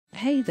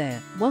Hey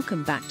there,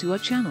 welcome back to our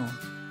channel.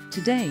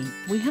 Today,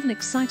 we have an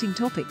exciting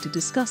topic to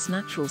discuss: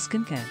 natural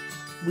skincare.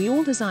 We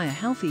all desire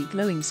healthy,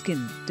 glowing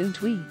skin,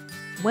 don't we?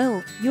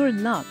 Well, you're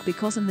in luck,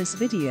 because in this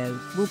video,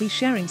 we'll be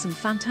sharing some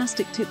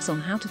fantastic tips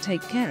on how to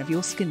take care of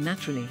your skin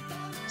naturally.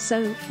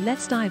 So,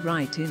 let's dive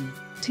right in.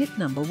 Tip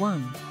number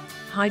 1.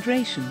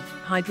 Hydration,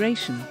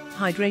 hydration,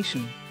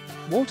 hydration.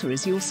 Water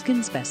is your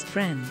skin's best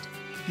friend.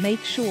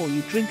 Make sure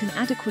you drink an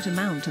adequate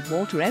amount of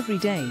water every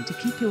day to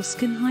keep your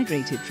skin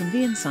hydrated from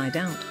the inside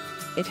out.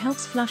 It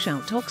helps flush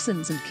out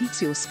toxins and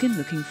keeps your skin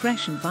looking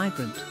fresh and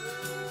vibrant.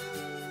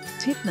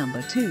 Tip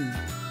number 2.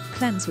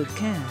 Cleanse with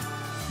care.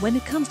 When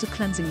it comes to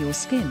cleansing your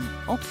skin,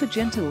 opt for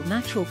gentle,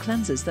 natural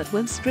cleansers that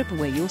won't strip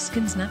away your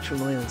skin's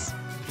natural oils.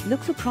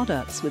 Look for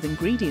products with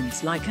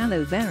ingredients like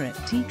aloe vera,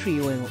 tea tree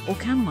oil, or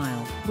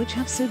chamomile, which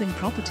have soothing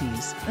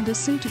properties and are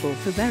suitable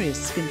for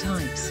various skin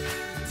types.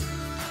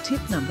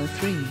 Tip number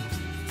 3.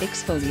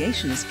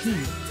 Exfoliation is key.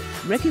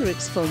 Regular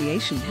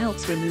exfoliation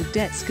helps remove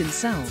dead skin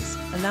cells,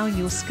 allowing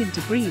your skin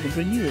to breathe and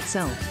renew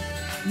itself.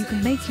 You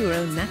can make your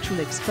own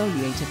natural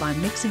exfoliator by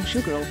mixing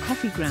sugar or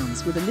coffee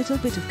grounds with a little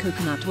bit of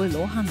coconut oil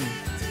or honey.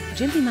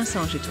 Gently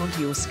massage it onto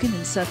your skin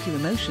in circular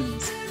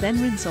motions, then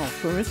rinse off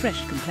for a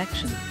refreshed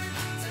complexion.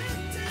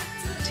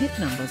 Tip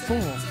number 4.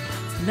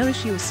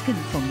 Nourish your skin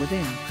from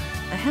within.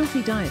 A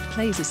healthy diet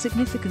plays a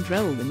significant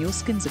role in your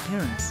skin's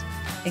appearance.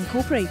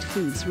 Incorporate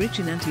foods rich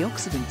in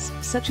antioxidants,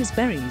 such as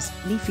berries,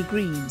 leafy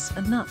greens,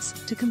 and nuts,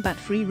 to combat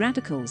free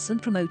radicals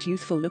and promote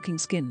youthful-looking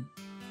skin.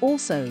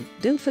 Also,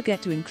 don't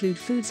forget to include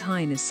foods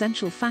high in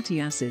essential fatty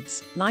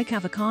acids, like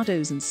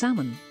avocados and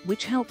salmon,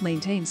 which help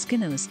maintain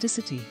skin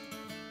elasticity.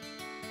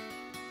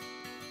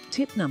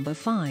 Tip number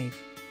 5.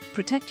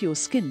 Protect your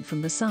skin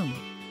from the sun.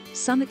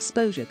 Sun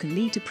exposure can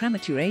lead to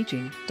premature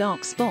aging,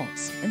 dark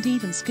spots, and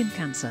even skin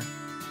cancer.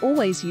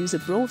 Always use a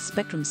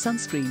broad-spectrum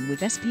sunscreen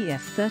with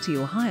SPF 30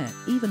 or higher,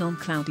 even on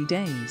cloudy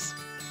days.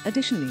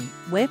 Additionally,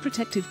 wear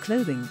protective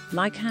clothing,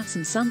 like hats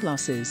and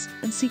sunglasses,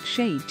 and seek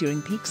shade during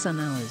peak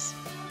sun hours.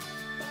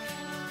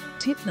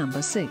 Tip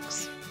number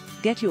 6.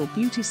 Get your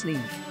beauty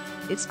sleep.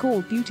 It's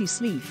called beauty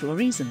sleep for a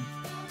reason.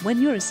 When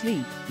you're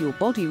asleep, your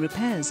body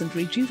repairs and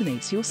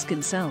rejuvenates your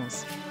skin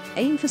cells.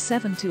 Aim for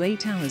 7 to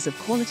 8 hours of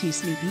quality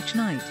sleep each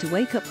night to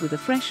wake up with a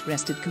fresh,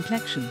 rested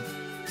complexion.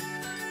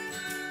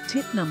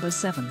 Tip number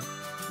 7.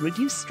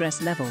 Reduce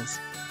stress levels.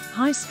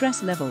 High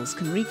stress levels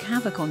can wreak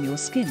havoc on your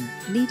skin,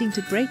 leading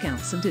to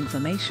breakouts and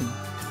inflammation.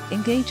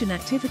 Engage in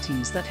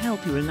activities that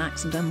help you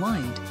relax and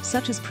unwind,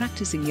 such as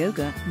practicing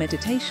yoga,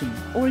 meditation,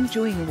 or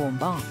enjoying a warm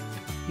bath.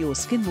 Your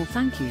skin will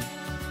thank you.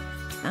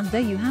 And there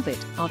you have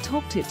it, our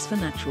top tips for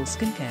natural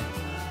skincare.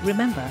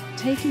 Remember,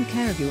 taking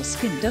care of your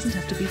skin doesn't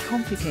have to be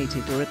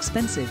complicated or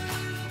expensive.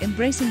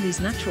 Embracing these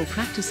natural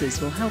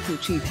practices will help you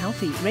achieve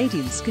healthy,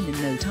 radiant skin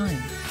in no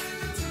time.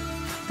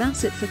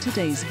 That's it for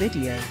today's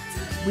video.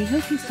 We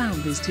hope you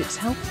found these tips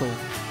helpful.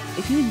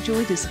 If you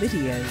enjoyed this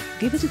video,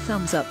 give it a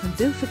thumbs up and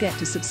don't forget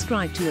to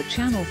subscribe to our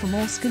channel for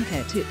more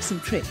skincare tips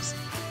and tricks.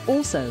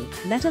 Also,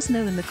 let us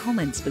know in the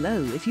comments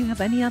below if you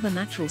have any other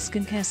natural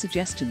skincare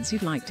suggestions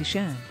you'd like to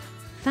share.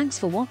 Thanks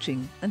for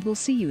watching, and we'll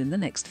see you in the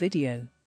next video.